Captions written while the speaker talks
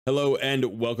Hello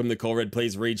and welcome to Colred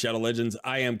Plays Raid Shadow Legends.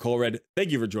 I am Colred. Thank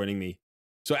you for joining me.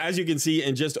 So as you can see,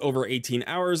 in just over 18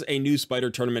 hours, a new Spider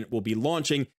tournament will be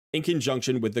launching in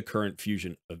conjunction with the current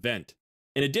Fusion event.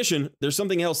 In addition, there's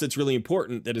something else that's really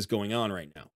important that is going on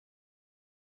right now.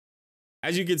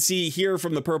 As you can see here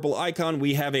from the purple icon,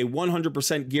 we have a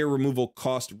 100% gear removal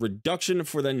cost reduction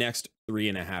for the next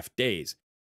 3.5 days.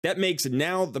 That makes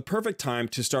now the perfect time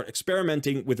to start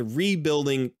experimenting with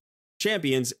rebuilding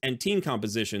champions and team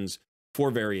compositions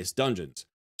for various dungeons.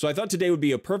 So I thought today would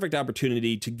be a perfect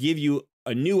opportunity to give you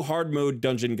a new hard mode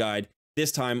dungeon guide,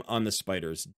 this time on the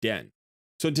Spider's Den.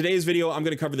 So in today's video, I'm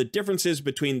going to cover the differences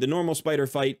between the normal spider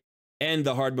fight and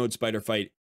the hard mode spider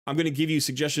fight. I'm going to give you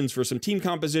suggestions for some team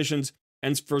compositions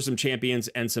and for some champions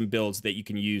and some builds that you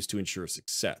can use to ensure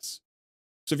success.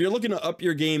 So if you're looking to up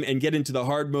your game and get into the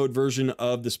hard mode version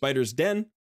of the Spider's Den,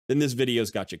 then this video's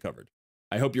got you covered.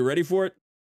 I hope you're ready for it.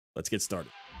 Let's get started.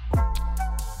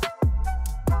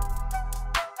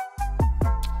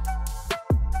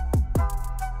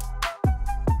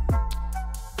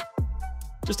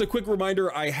 Just a quick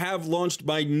reminder, I have launched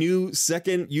my new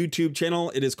second YouTube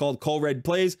channel. It is called Colred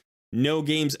Plays. No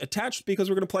games attached because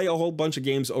we're going to play a whole bunch of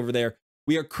games over there.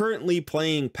 We are currently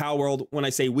playing Palworld. When I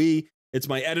say we, it's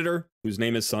my editor, whose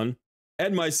name is Sun,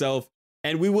 and myself,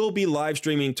 and we will be live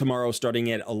streaming tomorrow starting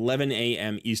at 11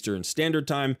 a.m. Eastern Standard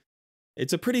Time.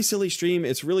 It's a pretty silly stream.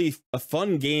 It's really a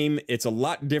fun game. It's a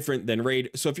lot different than Raid.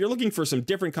 So if you're looking for some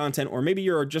different content, or maybe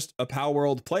you're just a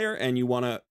Palworld player and you want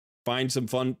to find some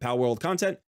fun Palworld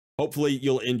content, hopefully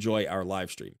you'll enjoy our live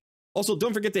stream. Also,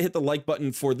 don't forget to hit the like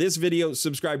button for this video,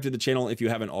 subscribe to the channel if you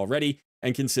haven't already,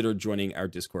 and consider joining our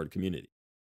Discord community.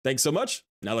 Thanks so much.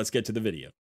 Now let's get to the video.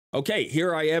 Okay,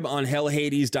 here I am on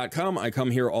hellhades.com. I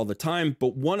come here all the time,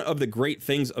 but one of the great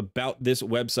things about this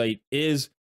website is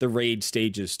the Raid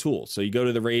Stages tool. So you go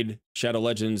to the Raid Shadow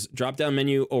Legends drop-down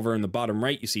menu. Over in the bottom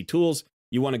right, you see Tools.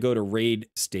 You want to go to Raid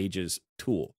Stages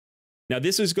tool. Now,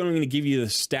 this is going to give you the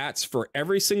stats for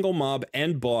every single mob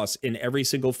and boss in every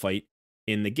single fight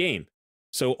in the game.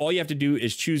 So all you have to do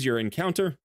is choose your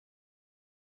encounter.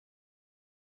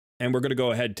 And we're going to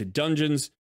go ahead to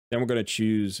Dungeons. Then we're going to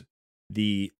choose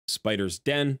the Spider's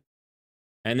Den.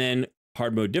 And then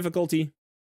Hard Mode Difficulty.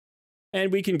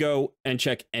 And we can go and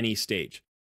check any stage.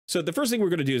 So the first thing we're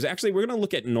going to do is actually we're going to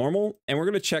look at normal and we're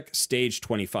going to check stage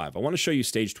 25. I want to show you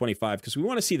stage 25 because we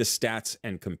want to see the stats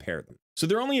and compare them. So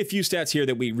there are only a few stats here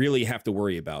that we really have to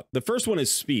worry about. The first one is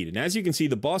speed. And as you can see,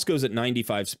 the boss goes at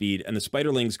 95 speed and the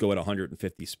spiderlings go at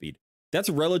 150 speed. That's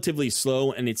relatively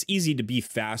slow and it's easy to be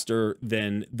faster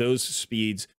than those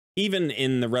speeds, even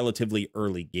in the relatively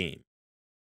early game.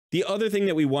 The other thing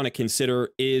that we want to consider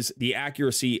is the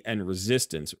accuracy and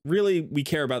resistance. Really, we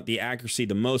care about the accuracy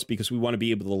the most because we want to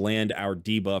be able to land our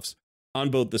debuffs on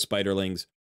both the spiderlings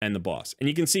and the boss. And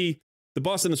you can see the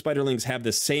boss and the spiderlings have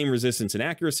the same resistance and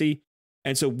accuracy.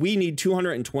 And so we need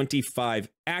 225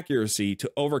 accuracy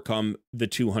to overcome the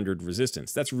 200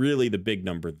 resistance. That's really the big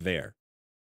number there.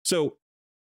 So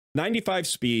 95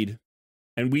 speed,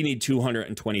 and we need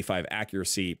 225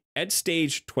 accuracy at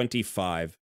stage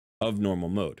 25 of normal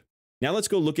mode. Now let's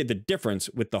go look at the difference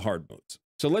with the hard modes.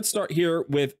 So let's start here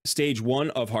with stage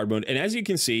 1 of hard mode. And as you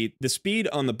can see, the speed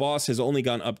on the boss has only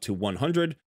gone up to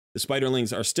 100. The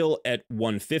spiderlings are still at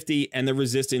 150 and the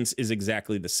resistance is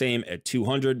exactly the same at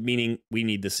 200, meaning we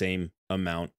need the same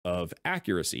amount of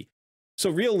accuracy. So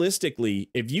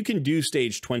realistically, if you can do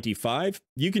stage 25,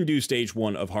 you can do stage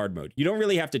 1 of hard mode. You don't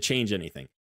really have to change anything.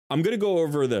 I'm going to go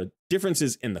over the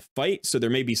differences in the fight, so there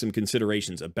may be some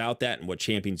considerations about that and what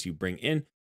champions you bring in.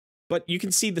 But you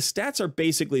can see the stats are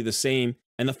basically the same,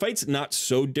 and the fight's not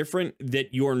so different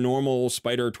that your normal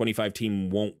Spider 25 team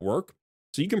won't work.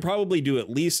 So you can probably do at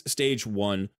least stage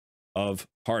 1 of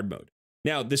hard mode.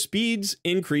 Now, the speeds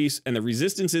increase and the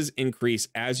resistances increase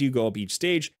as you go up each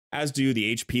stage, as do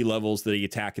the HP levels, the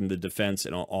attack and the defense,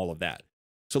 and all of that.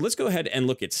 So let's go ahead and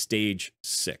look at stage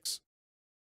 6.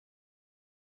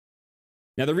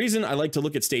 Now, the reason I like to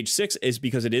look at stage 6 is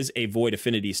because it is a void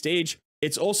affinity stage.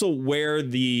 It's also where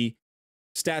the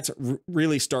stats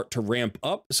really start to ramp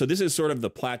up. So this is sort of the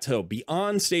plateau.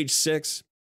 Beyond stage 6,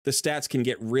 the stats can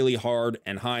get really hard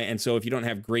and high. And so if you don't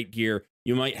have great gear,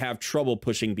 you might have trouble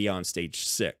pushing beyond stage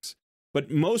 6.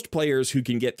 But most players who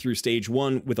can get through stage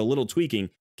 1 with a little tweaking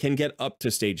can get up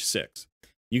to stage 6.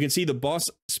 You can see the boss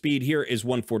speed here is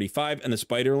 145 and the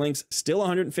spiderlings still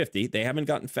 150. They haven't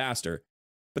gotten faster.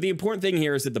 But the important thing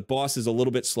here is that the boss is a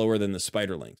little bit slower than the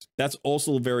spiderlings. That's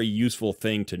also a very useful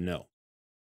thing to know.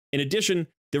 In addition,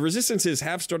 the resistances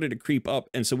have started to creep up,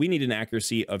 and so we need an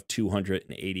accuracy of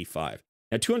 285.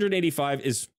 Now, 285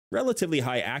 is relatively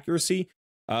high accuracy,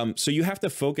 So you have to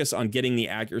focus on getting the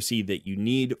accuracy that you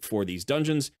need for these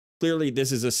dungeons. Clearly,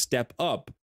 this is a step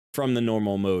up from the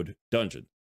normal mode dungeon.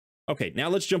 Okay, now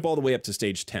let's jump all the way up to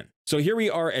stage 10. So here we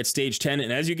are at stage 10,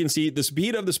 and as you can see, the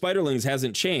speed of the spiderlings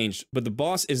hasn't changed, but the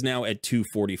boss is now at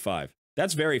 245.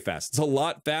 That's very fast. It's a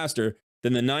lot faster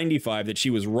than the 95 that she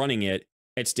was running it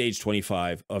at stage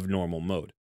 25 of normal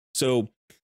mode. So,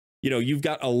 you know, you've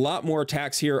got a lot more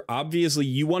attacks here. Obviously,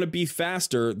 you want to be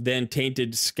faster than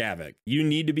Tainted Scavig. You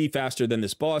need to be faster than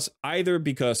this boss, either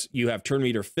because you have turn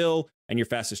meter fill and your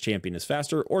fastest champion is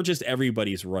faster, or just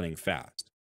everybody's running fast.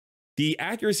 The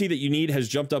accuracy that you need has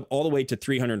jumped up all the way to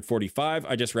 345.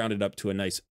 I just rounded up to a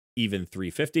nice even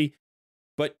 350,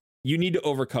 but you need to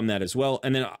overcome that as well.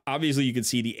 And then obviously you can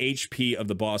see the HP of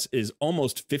the boss is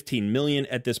almost 15 million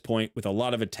at this point, with a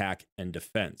lot of attack and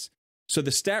defense. So the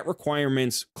stat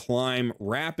requirements climb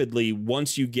rapidly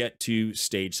once you get to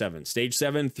stage 7. Stage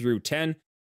 7 through 10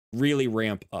 really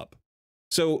ramp up.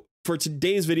 So for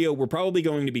today's video, we're probably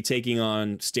going to be taking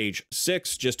on stage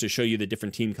 6 just to show you the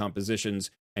different team compositions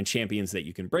and champions that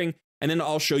you can bring. And then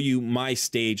I'll show you my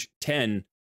stage 10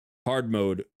 hard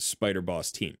mode spider boss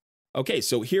team. Okay,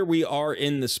 so here we are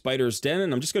in the spider's den,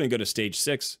 and I'm just going to go to stage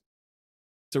 6.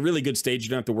 It's a really good stage. You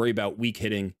don't have to worry about weak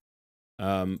hitting.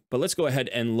 But let's go ahead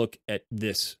and look at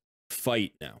this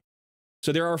fight now.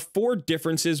 So there are 4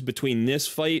 differences between this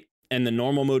fight and the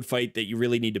normal mode fight that you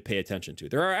really need to pay attention to.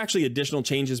 There are actually additional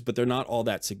changes, but they're not all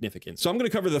that significant. So I'm going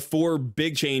to cover the 4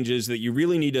 big changes that you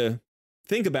really need to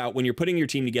think about when you're putting your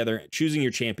team together, choosing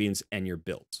your champions and your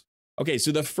builds. Okay,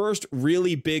 so the first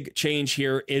really big change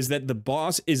here is that the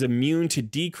boss is immune to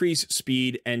decreased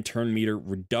speed and turn meter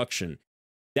reduction.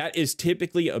 That is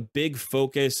typically a big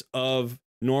focus of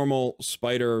normal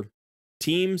spider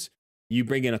teams. You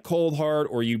bring in a cold hard,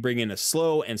 or you bring in a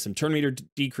slow and some turn meter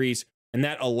decrease, and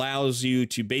that allows you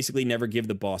to basically never give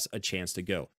the boss a chance to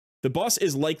go. The boss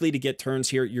is likely to get turns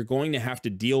here. You're going to have to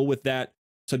deal with that.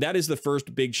 So that is the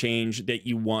first big change that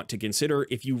you want to consider.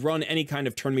 If you run any kind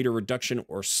of turn meter reduction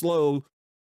or slow,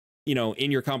 you know,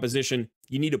 in your composition,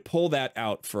 you need to pull that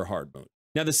out for hard mode.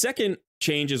 Now, the second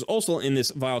change is also in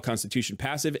this Vile Constitution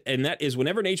passive, and that is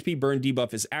whenever an HP burn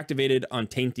debuff is activated on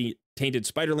Tainted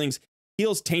Spiderlings,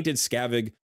 heals Tainted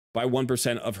Scavig by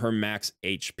 1% of her max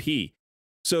HP.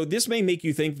 So this may make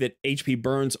you think that HP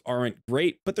burns aren't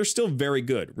great, but they're still very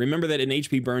good. Remember that an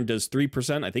HP burn does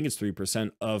 3%, I think it's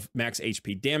 3% of max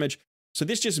HP damage. So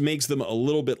this just makes them a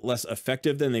little bit less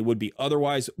effective than they would be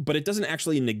otherwise, but it doesn't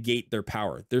actually negate their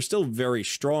power. They're still very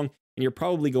strong, and you're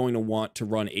probably going to want to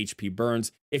run HP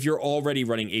burns if you're already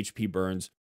running HP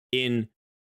burns in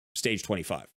stage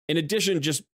 25. In addition,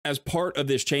 just as part of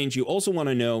this change, you also want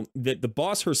to know that the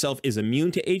boss herself is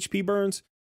immune to HP burns.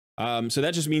 So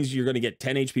that just means you're going to get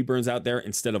 10 HP burns out there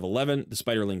instead of 11. The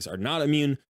spiderlings are not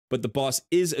immune, but the boss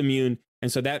is immune.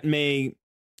 And so that may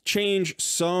change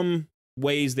some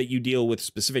ways that you deal with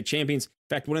specific champions.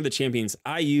 In fact, one of the champions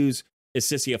I use is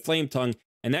Sissia Flametongue,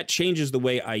 and that changes the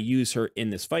way I use her in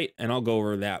this fight. And I'll go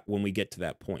over that when we get to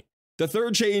that point. The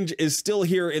third change is still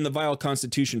here in the Vile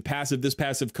Constitution passive. This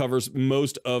passive covers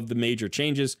most of the major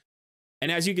changes.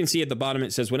 And as you can see at the bottom,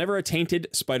 it says whenever a tainted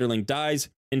spiderling dies,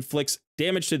 inflicts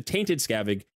damage to Tainted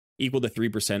Scavig equal to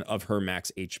 3% of her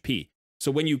max HP. So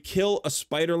when you kill a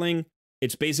spiderling,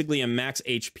 it's basically a max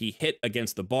HP hit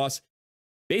against the boss,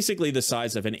 basically the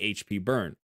size of an HP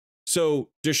burn. So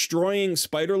destroying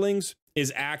spiderlings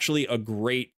is actually a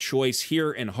great choice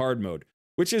here in hard mode,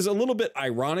 which is a little bit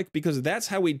ironic because that's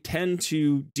how we tend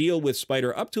to deal with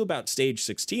spider up to about stage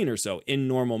 16 or so in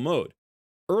normal mode.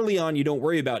 Early on, you don't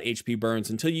worry about HP burns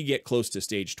until you get close to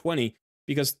stage 20,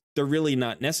 because they're really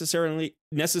not necessarily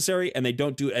necessary, and they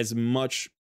don't do as much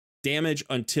damage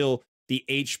until the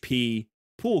HP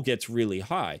pool gets really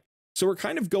high. So we're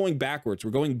kind of going backwards.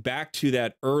 We're going back to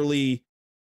that early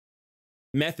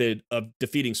method of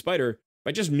defeating spider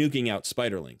by just nuking out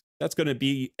spiderlings. That's going to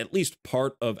be at least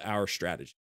part of our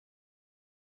strategy.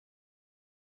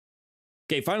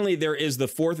 Okay, finally, there is the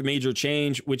fourth major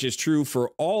change, which is true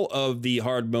for all of the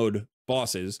hard mode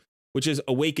bosses, which is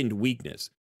Awakened Weakness.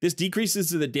 This decreases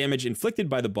the damage inflicted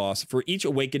by the boss for each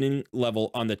awakening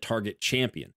level on the target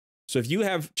champion. So if you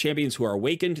have champions who are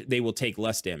awakened, they will take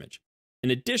less damage.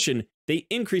 In addition, they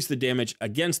increase the damage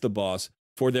against the boss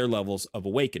for their levels of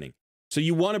awakening. So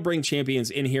you want to bring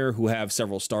champions in here who have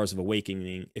several stars of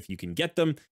awakening if you can get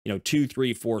them. 2,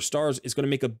 3, 4 stars is going to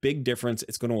make a big difference.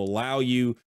 It's going to allow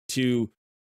you to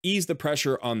ease the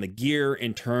pressure on the gear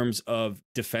in terms of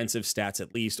defensive stats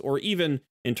at least, or even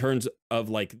in terms of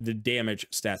like the damage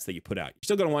stats that you put out. You're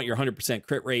still going to want your 100%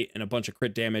 crit rate and a bunch of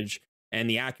crit damage and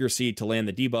the accuracy to land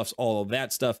the debuffs, all of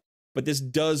that stuff. but this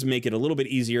does make it a little bit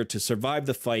easier to survive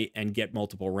the fight and get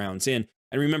multiple rounds in.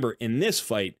 And remember, in this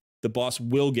fight, the boss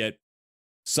will get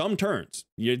some turns.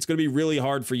 It's going to be really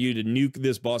hard for you to nuke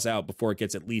this boss out before it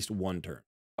gets at least one turn.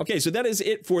 Okay, so that is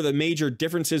it for the major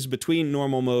differences between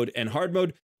normal mode and hard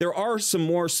mode. There are some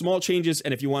more small changes,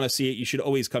 and if you want to see it, you should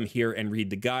always come here and read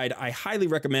the guide. I highly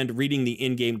recommend reading the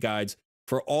in-game guides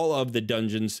for all of the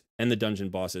dungeons and the dungeon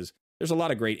bosses. There's a lot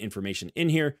of great information in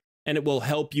here, and it will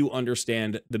help you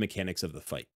understand the mechanics of the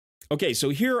fight. Okay, so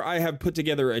here I have put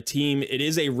together a team. It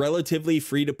is a relatively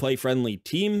free-to-play friendly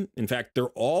team. In fact, they're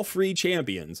all free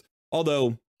champions,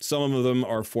 although some of them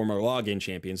are former login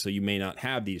champions, so you may not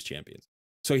have these champions.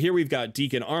 So here we've got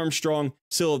Deacon Armstrong,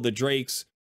 Syl of the Drakes,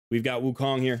 we've got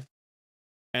Wukong here,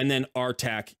 and then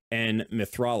Artak and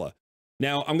Mithrala.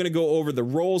 Now, I'm going to go over the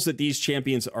roles that these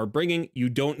champions are bringing. You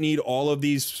don't need all of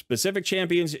these specific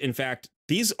champions. In fact,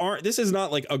 this is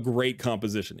not like a great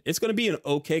composition. It's going to be an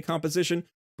okay composition,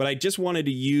 but I just wanted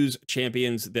to use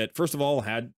champions that, first of all,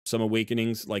 had some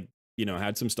awakenings, like, you know,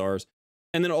 had some stars.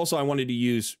 And then also I wanted to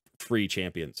use free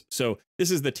champions. So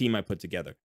this is the team I put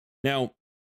together. Now,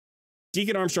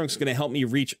 Deacon Armstrong is going to help me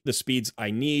reach the speeds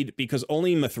I need because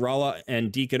only Mithrala and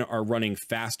Deacon are running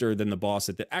faster than the boss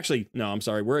at the... Actually, no, I'm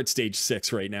sorry. We're at stage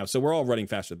 6 right now, so we're all running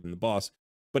faster than the boss.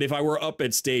 But if I were up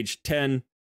at stage 10,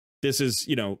 this is,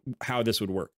 you know, how this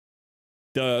would work.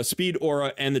 The speed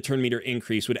aura and the turn meter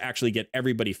increase would actually get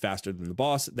everybody faster than the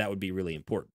boss. That would be really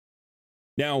important.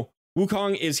 Now,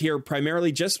 Wukong is here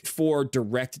primarily just for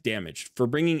direct damage, for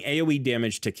bringing AoE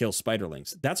damage to kill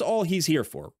spiderlings. That's all he's here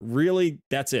for. Really,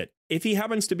 that's it. If he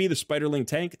happens to be the spiderling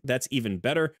tank, that's even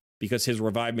better because his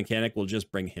revive mechanic will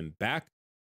just bring him back.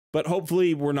 But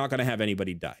hopefully we're not going to have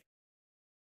anybody die.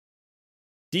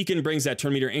 Deacon brings that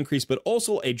turn meter increase, but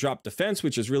also a drop defense,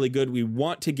 which is really good. We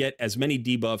want to get as many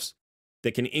debuffs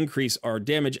that can increase our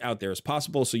damage out there as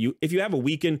possible. So if you have a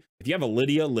weaken, if you have a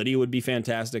Lydia would be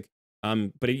fantastic.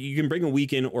 But if you can bring a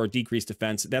weaken or a decreased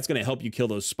defense, that's going to help you kill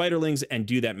those spiderlings and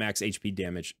do that max HP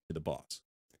damage to the boss.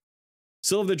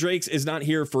 Syl of the Drakes is not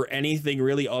here for anything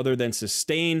really other than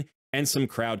sustain and some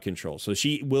crowd control. So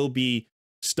she will be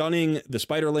stunning the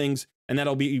spiderlings, and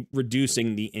that'll be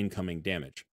reducing the incoming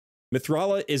damage.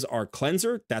 Mithrala is our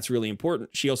cleanser. That's really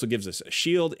important. She also gives us a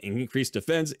shield, increased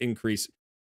defense, increased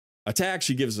attack.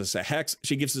 She gives us a hex.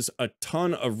 She gives us a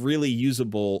ton of really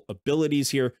usable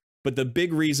abilities here. But the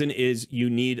big reason is you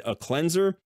need a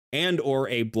cleanser and or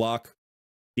a block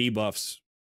debuffs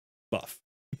buff.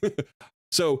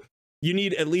 So you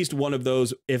need at least one of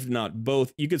those, if not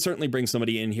both. You could certainly bring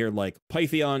somebody in here like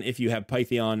Pythion. If you have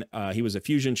Pythion, he was a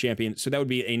fusion champion. So that would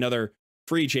be another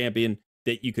free champion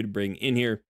that you could bring in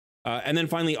here. And then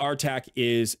finally, Artak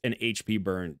is an HP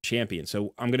burn champion.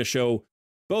 So I'm going to show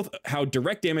both how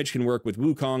direct damage can work with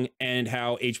Wukong and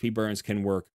how HP burns can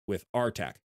work with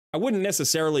Artak. I wouldn't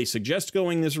necessarily suggest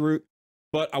going this route,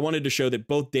 but I wanted to show that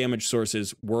both damage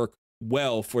sources work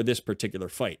well for this particular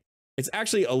fight. It's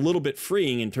actually a little bit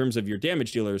freeing in terms of your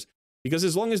damage dealers, because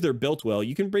as long as they're built well,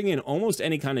 you can bring in almost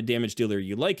any kind of damage dealer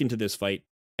you like into this fight,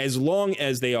 as long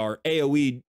as they are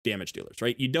AoE damage dealers,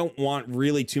 right? You don't want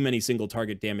really too many single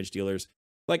target damage dealers.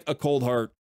 Like a Coldheart,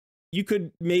 you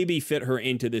could maybe fit her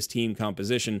into this team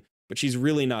composition, but she's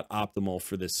really not optimal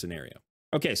for this scenario.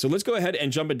 Okay, so let's go ahead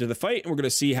and jump into the fight, and we're going to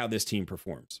see how this team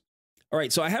performs. All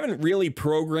right, so I haven't really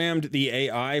programmed the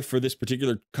AI for this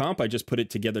particular comp. I just put it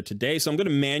together today. So I'm going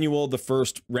to manual the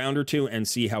first round or two and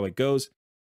see how it goes.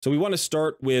 So we want to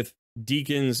start with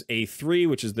Deacon's A3,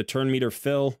 which is the turn meter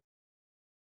fill,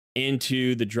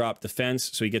 into the drop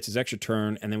defense. So he gets his extra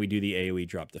turn, and then we do the AoE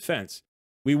drop defense.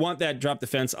 We want that drop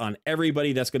defense on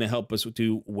everybody. That's going to help us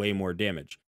do way more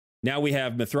damage. Now we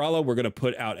have Mithrala. We're going to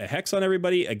put out a hex on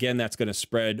everybody. Again, that's going to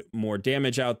spread more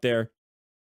damage out there.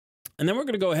 And then we're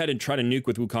going to go ahead and try to nuke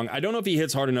with Wukong. I don't know if he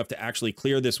hits hard enough to actually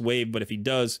clear this wave, but if he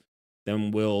does,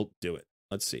 then we'll do it.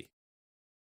 Let's see.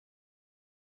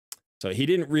 So he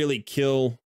didn't really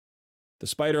kill the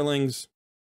spiderlings.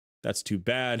 That's too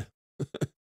bad.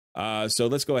 So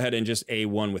let's go ahead and just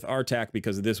A1 with Artak,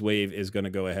 because this wave is going to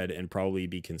go ahead and probably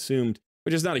be consumed,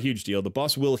 which is not a huge deal. The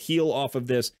boss will heal off of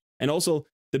this. And also,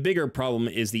 the bigger problem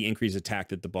is the increased attack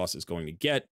that the boss is going to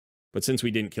get. But since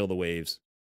we didn't kill the waves,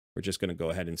 we're just going to go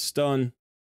ahead and stun.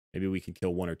 Maybe we can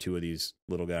kill one or two of these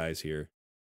little guys here.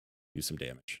 Do some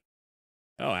damage.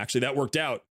 Oh, actually, that worked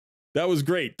out. That was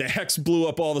great. The hex blew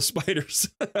up all the spiders.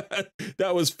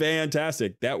 That was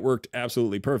fantastic. That worked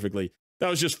absolutely perfectly. That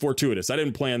was just fortuitous. I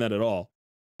didn't plan that at all.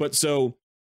 But so,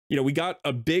 you know, we got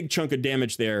a big chunk of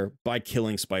damage there by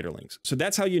killing spiderlings. So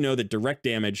that's how you know that direct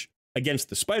damage against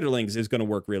the spiderlings is going to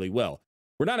work really well.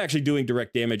 We're not actually doing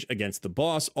direct damage against the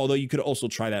boss, although you could also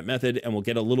try that method, and we'll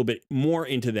get a little bit more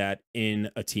into that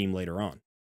in a team later on.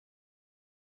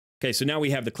 Okay, so now we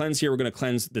have the cleanse here. We're going to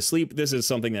cleanse the sleep. This is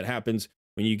something that happens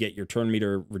when you get your turn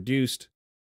meter reduced.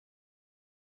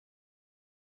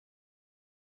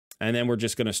 And then we're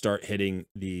just going to start hitting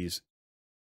these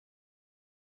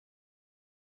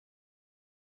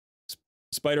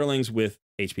spiderlings with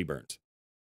HP burns.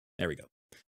 There we go.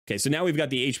 Okay, so now we've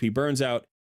got the HP burns out.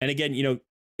 And again, you know,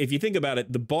 if you think about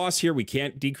it, the boss here, we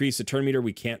can't decrease the turn meter.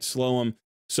 We can't slow him.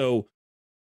 So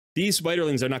these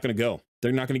spiderlings are not going to go.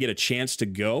 They're not going to get a chance to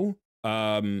go.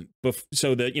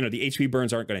 So the, you know, the HP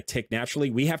burns aren't going to tick naturally.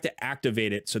 We have to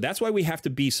activate it. So that's why we have to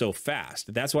be so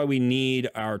fast. That's why we need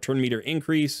our turn meter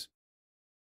increase.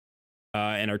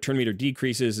 And our turn meter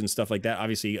decreases and stuff like that.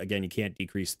 Obviously, again, you can't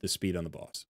decrease the speed on the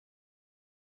boss.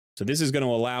 So this is going to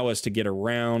allow us to get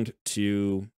around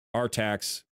to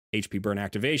Artak's HP burn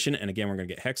activation. And again, we're going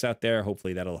to get Hex out there.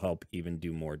 Hopefully that'll help even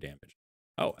do more damage.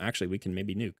 Oh, actually, we can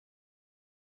maybe nuke.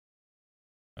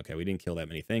 Okay, we didn't kill that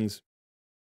many things.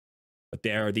 But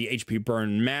there, the HP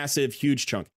burn, massive, huge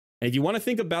chunk. And if you want to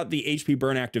think about the HP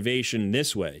burn activation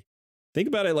this way, think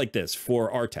about it like this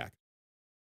for Artak.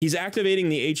 He's activating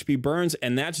the HP burns,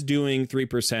 and that's doing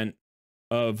 3%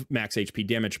 of max HP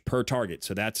damage per target.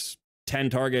 So that's 10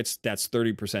 targets, that's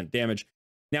 30% damage.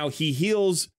 Now he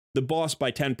heals the boss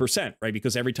by 10%, right?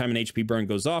 Because every time an HP burn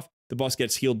goes off, the boss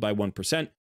gets healed by 1%.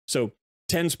 So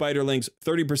 10 spiderlings,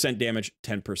 30% damage,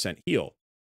 10% heal.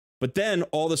 But then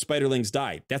all the spiderlings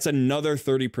die. That's another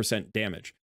 30%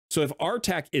 damage. So if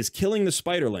Artak is killing the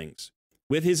spiderlings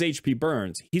with his HP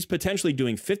burns, he's potentially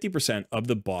doing 50% of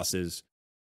the boss's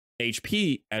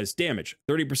HP as damage,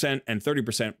 30% and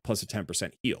 30% plus a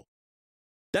 10% heal.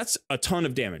 That's a ton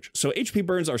of damage. So HP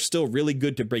burns are still really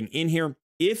good to bring in here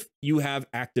if you have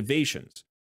activations.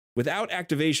 Without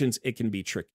activations, it can be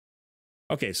tricky.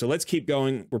 Okay, so let's keep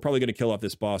going. We're probably going to kill off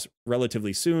this boss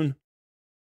relatively soon.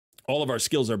 All of our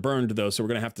skills are burned, though, so we're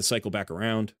going to have to cycle back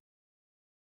around.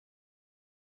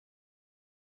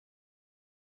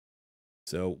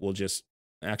 So we'll just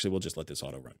let this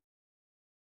auto run.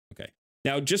 Okay.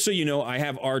 Now, just so you know, I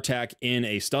have Artak in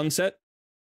a stun set.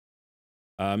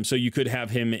 So you could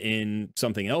have him in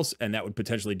something else, and that would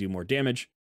potentially do more damage.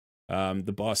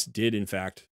 The boss did, in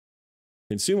fact,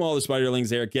 consume all the spiderlings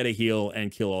there, get a heal,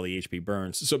 and kill all the HP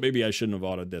burns. So maybe I shouldn't have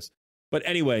autoed this. But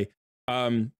anyway,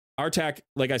 Artak,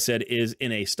 like I said, is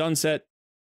in a stun set.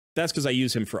 That's because I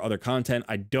use him for other content.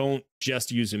 I don't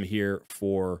just use him here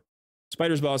for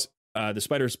the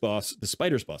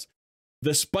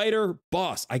spider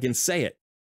boss. I can say it.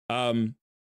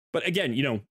 But again, you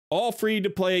know, all free to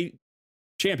play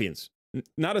champions.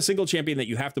 Not a single champion that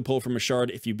you have to pull from a shard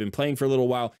if you've been playing for a little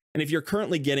while. And if you're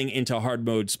currently getting into hard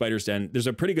mode Spider's Den, there's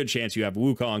a pretty good chance you have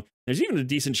Wukong. There's even a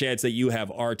decent chance that you have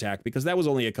Artak, because that was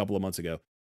only a couple of months ago.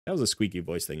 That was a squeaky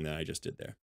voice thing that I just did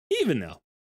there. Even though.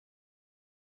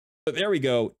 But there we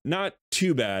go. Not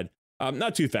too bad.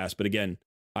 Not too fast, but again,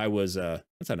 I was,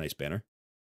 that's a nice banner.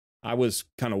 I was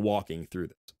kind of walking through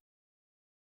this.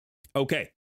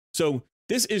 Okay, so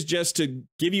this is just to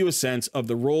give you a sense of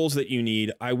the roles that you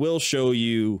need. I will show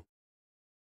you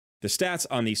the stats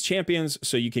on these champions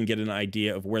so you can get an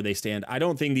idea of where they stand. I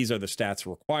don't think these are the stats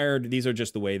required. These are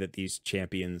just the way that these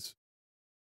champions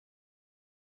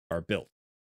are built.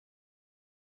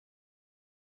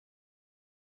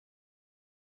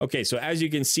 Okay, so as you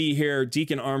can see here,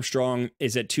 Deacon Armstrong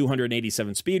is at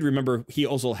 287 speed. Remember, he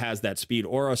also has that speed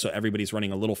aura, so everybody's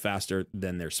running a little faster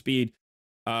than their speed.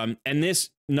 And this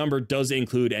number does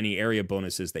include any area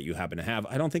bonuses that you happen to have.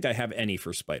 I don't think I have any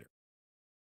for Spider.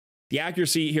 The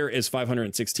accuracy here is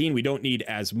 516. We don't need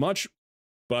as much,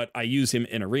 but I use him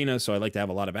in arena, so I like to have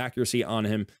a lot of accuracy on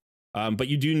him. But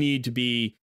you do need to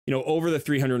be, you know, over the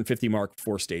 350 mark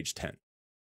for stage 10.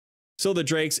 Silda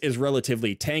Drakes is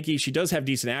relatively tanky. She does have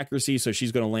decent accuracy, so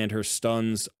she's going to land her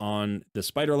stuns on the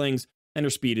spiderlings, and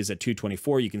her speed is at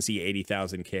 224. You can see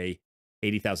 80,000 K.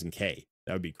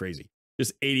 That would be crazy.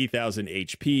 Just 80,000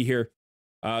 HP here.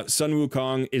 Sun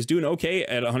Wukong is doing okay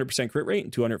at 100% crit rate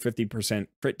and 250%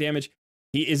 crit damage.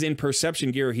 He is in Perception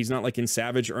gear. He's not like in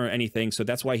Savage or anything, so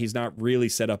that's why he's not really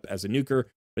set up as a nuker,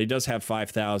 but he does have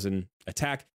 5,000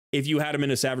 attack. If you had him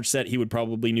in a Savage set, he would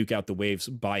probably nuke out the waves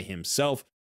by himself.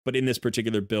 But in this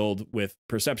particular build with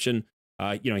Perception,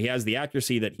 you know, he has the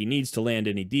accuracy that he needs to land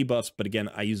any debuffs, but again,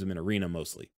 I use him in arena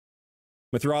mostly.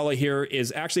 Mithrala here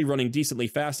is actually running decently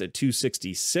fast at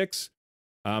 266.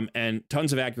 And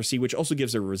tons of accuracy, which also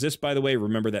gives her resist, by the way.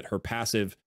 Remember that her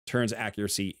passive turns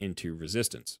accuracy into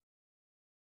resistance.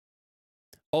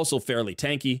 Also fairly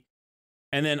tanky.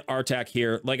 And then Artak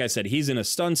here, like I said, he's in a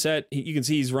stun set. You can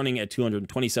see he's running at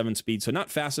 227 speed, so not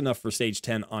fast enough for stage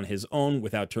 10 on his own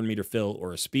without turn meter fill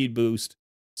or a speed boost,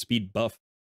 speed buff.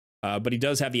 But he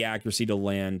does have the accuracy to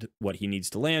land what he needs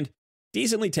to land.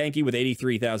 Decently tanky with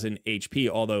 83,000 HP,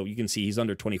 although you can see he's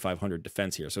under 2,500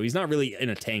 defense here. So he's not really in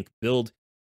a tank build.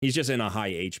 He's just in a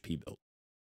high HP build.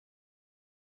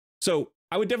 So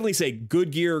I would definitely say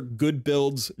good gear, good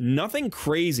builds, nothing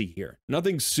crazy here,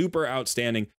 nothing super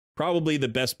outstanding. Probably the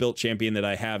best built champion that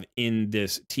I have in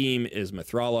this team is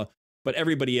Mithrala, but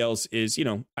everybody else is, you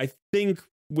know, I think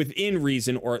within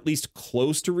reason, or at least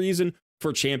close to reason,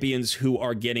 for champions who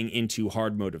are getting into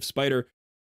hard mode of Spider.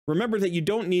 Remember that you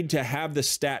don't need to have the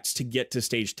stats to get to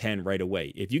stage 10 right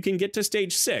away. If you can get to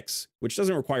stage 6, which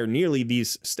doesn't require nearly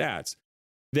these stats,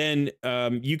 then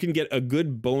you can get a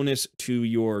good bonus to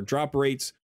your drop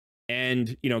rates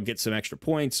and, you know, get some extra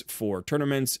points for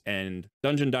tournaments and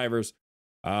dungeon divers.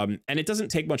 And it doesn't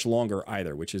take much longer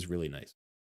either, which is really nice.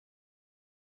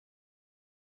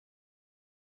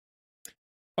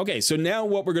 Okay, so now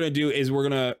what we're going to do is we're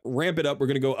going to ramp it up. We're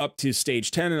going to go up to stage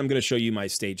 10, and I'm going to show you my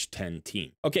stage 10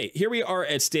 team. Okay, here we are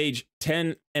at stage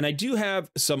 10, and I do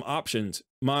have some options.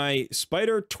 My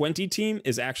Spider 20 team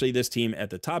is actually this team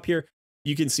at the top here.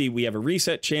 You can see we have a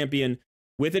reset champion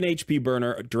with an HP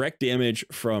burner, direct damage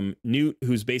from Newt,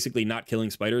 who's basically not killing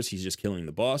spiders. He's just killing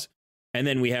the boss. And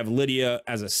then we have Lydia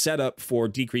as a setup for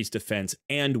decreased defense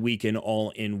and weaken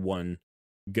all in one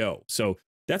go. So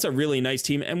that's a really nice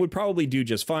team and would probably do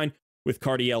just fine with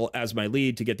Cardiel as my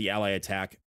lead to get the ally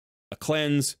attack, a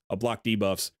cleanse, a block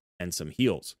debuffs, and some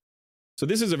heals. So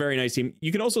this is a very nice team.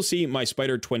 You can also see my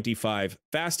Spider 25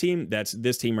 fast team. That's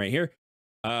this team right here.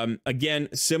 Again,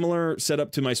 similar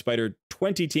setup to my Spider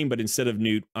 20 team, but instead of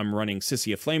Newt, I'm running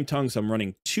Sissia Flametongue. So I'm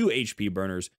running 2 HP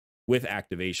burners with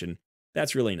activation.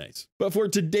 That's really nice. But for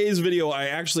today's video, I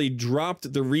actually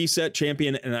dropped the reset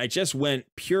champion and I just went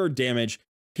pure damage.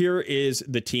 Here is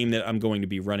the team that I'm going to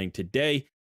be running today.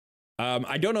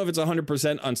 I don't know if it's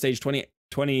 100% on stage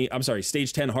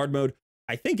stage 10 hard mode.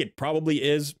 I think it probably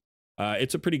is.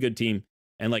 It's a pretty good team.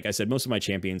 And like I said, most of my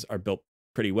champions are built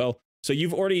pretty well. So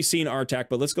you've already seen Artak,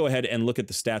 but let's go ahead and look at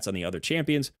the stats on the other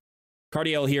champions.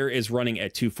 Cardiel here is running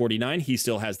at 249. He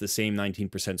still has the same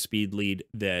 19% speed lead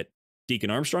that Deacon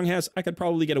Armstrong has. I could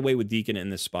probably get away with Deacon in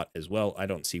this spot as well. I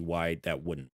don't see why that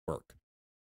wouldn't work.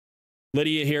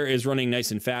 Lydia here is running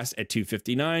nice and fast at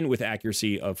 259 with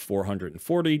accuracy of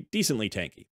 440, decently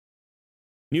tanky.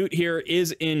 Newt here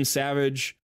is in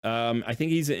Savage. I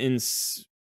think he's in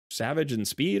Savage and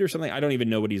Speed or something. I don't even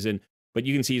know what he's in, but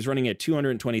you can see he's running at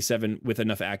 227 with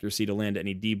enough accuracy to land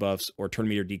any debuffs or turn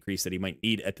meter decrease that he might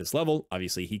need at this level.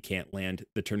 Obviously, he can't land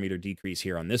the turn meter decrease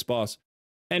here on this boss.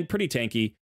 And pretty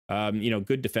tanky. You know,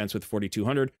 good defense with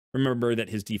 4,200. Remember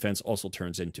that his defense also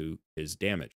turns into his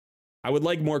damage. I would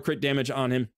like more crit damage on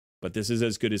him, but this is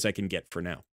as good as I can get for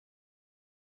now.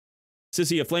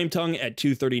 Sissia Flametongue at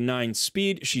 239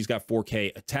 speed. She's got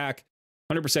 4K attack,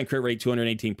 100% crit rate,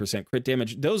 218% crit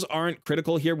damage. Those aren't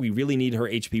critical here. We really need her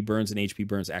HP burns and HP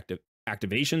burns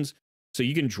activations. So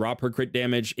you can drop her crit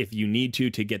damage if you need to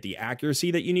get the accuracy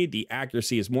that you need. The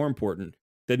accuracy is more important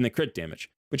than the crit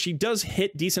damage. But she does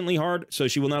hit decently hard, so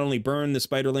she will not only burn the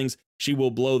spiderlings, she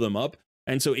will blow them up.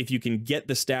 And so if you can get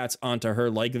the stats onto her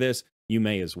like this, you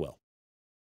may as well.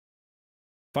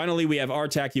 Finally, we have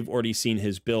Artak. You've already seen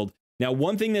his build. Now,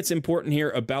 one thing that's important here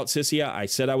about Sissia, I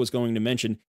said I was going to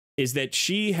mention, is that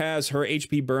she has her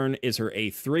HP burn is her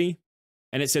A3.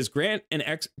 And it says grants an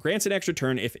extra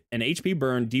turn if an HP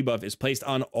burn debuff is placed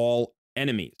on all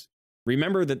enemies.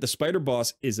 Remember that the spider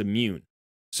boss is immune.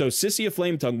 So Sissia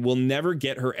Flametongue will never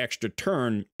get her extra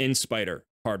turn in Spider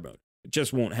hard mode. It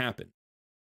just won't happen.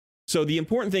 So the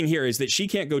important thing here is that she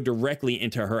can't go directly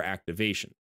into her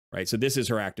activation, right? So this is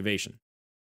her activation.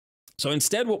 So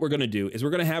instead, what we're going to do is we're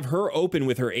going to have her open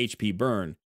with her HP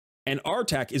burn, and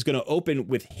Artak is going to open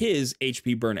with his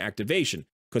HP burn activation,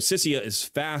 because Sissia is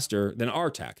faster than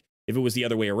Artak. If it was the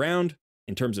other way around,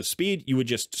 in terms of speed, you would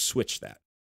just switch that.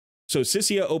 So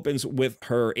Sissia opens with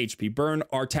her HP burn,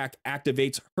 Artak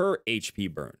activates her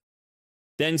HP burn.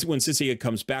 Then when Sissia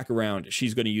comes back around,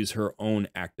 she's going to use her own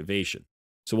activation.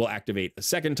 So we'll activate a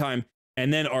second time,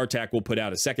 and then Artak will put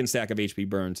out a second stack of HP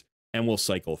burns, and we'll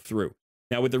cycle through.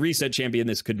 Now with the reset champion,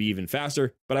 this could be even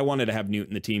faster, but I wanted to have Newt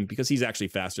in the team because he's actually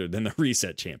faster than the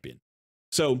reset champion.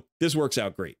 So this works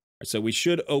out great. So we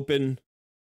should open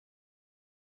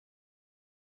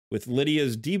with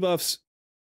Lydia's debuffs,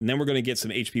 and then we're going to get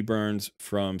some HP burns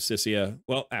from Sissia,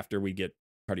 well, after we get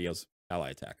Cardiel's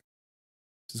ally attack.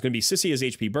 So it's going to be Sissia's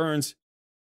HP burns,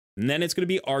 and then it's going to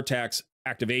be Artak's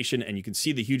activation, and you can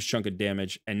see the huge chunk of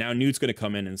damage. And now Newt's going to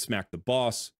come in and smack the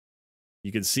boss.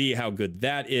 You can see how good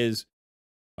that is.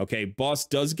 Okay, boss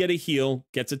does get a heal,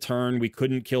 gets a turn. We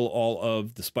couldn't kill all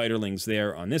of the spiderlings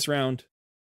there on this round.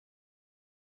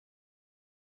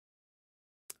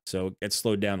 So it gets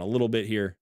slowed down a little bit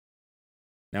here.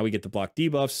 Now we get the block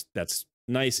debuffs. That's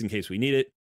nice in case we need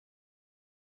it.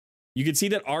 You can see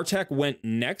that Artak went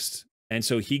next, and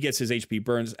so he gets his HP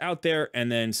burns out there,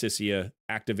 and then Sissia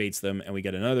activates them, and we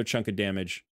get another chunk of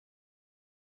damage.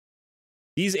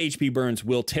 These HP burns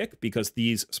will tick because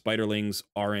these spiderlings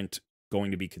aren't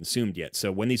going to be consumed yet.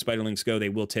 So when these spiderlings go, they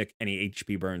will tick any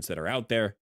HP burns that are out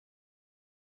there.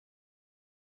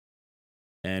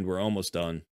 And we're almost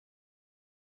done.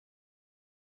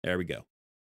 There we go.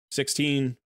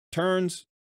 16 turns,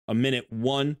 a minute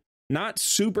 1. Not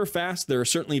super fast. There are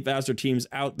certainly faster teams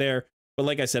out there, but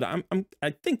like I said, I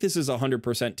think this is a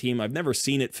 100% team. I've never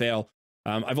seen it fail.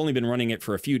 I've only been running it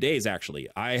for a few days, actually.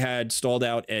 I had stalled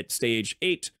out at stage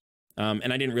 8,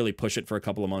 and I didn't really push it for a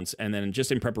couple of months. And then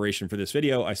just in preparation for this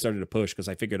video, I started to push because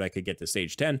I figured I could get to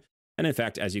stage 10. And in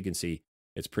fact, as you can see,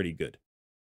 it's pretty good.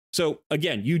 So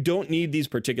again, you don't need these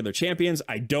particular champions.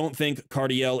 I don't think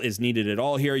Cardiel is needed at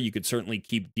all here. You could certainly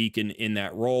keep Deacon in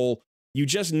that role. You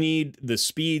just need the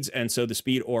speeds, and so the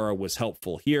speed aura was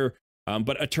helpful here.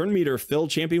 But a turn meter fill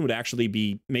champion would actually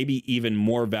be maybe even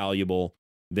more valuable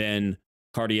than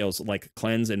Cardiel's like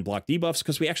cleanse and block debuffs,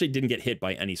 because we actually didn't get hit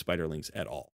by any spiderlings at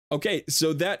all. Okay,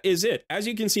 so that is it. As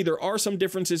you can see, there are some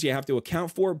differences you have to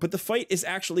account for, but the fight is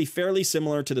actually fairly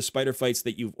similar to the spider fights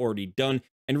that you've already done.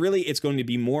 And really, it's going to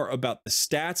be more about the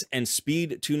stats and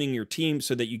speed tuning your team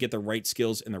so that you get the right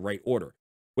skills in the right order.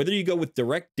 Whether you go with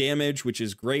direct damage, which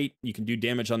is great, you can do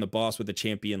damage on the boss with a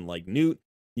champion like Newt.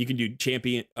 You can do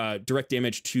direct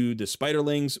damage to the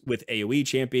spiderlings with AoE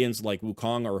champions like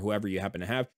Wukong or whoever you happen to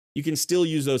have. You can still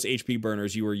use those HP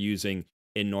burners you were using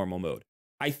in normal mode.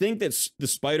 I think that the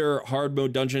spider hard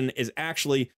mode dungeon is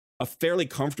actually a fairly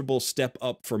comfortable step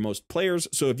up for most players.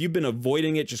 So if you've been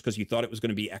avoiding it just because you thought it was going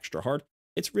to be extra hard,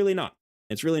 it's really not.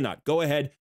 It's really not. Go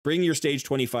ahead, bring your stage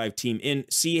 25 team in,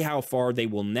 see how far they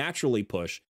will naturally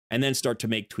push, and then start to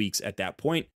make tweaks at that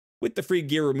point. With the free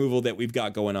gear removal that we've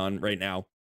got going on right now,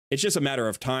 it's just a matter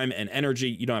of time and energy.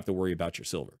 You don't have to worry about your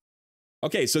silver.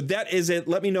 Okay, so that is it.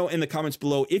 Let me know in the comments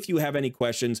below if you have any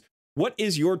questions. What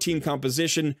is your team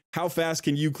composition? How fast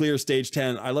can you clear stage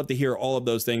 10? I love to hear all of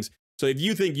those things. So if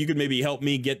you think you could maybe help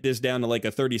me get this down to like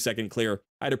a 30-second clear,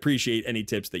 I'd appreciate any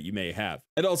tips that you may have.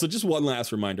 And also just one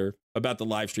last reminder about the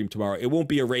live stream tomorrow. It won't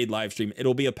be a raid live stream.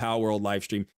 It'll be a Palworld live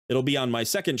stream. It'll be on my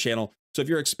second channel. So if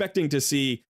you're expecting to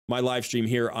see my live stream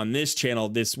here on this channel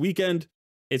this weekend,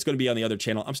 it's going to be on the other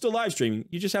channel. I'm still live streaming.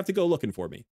 You just have to go looking for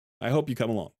me. I hope you come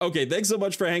along. Okay, thanks so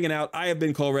much for hanging out. I have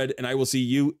been Colred, and I will see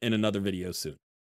you in another video soon.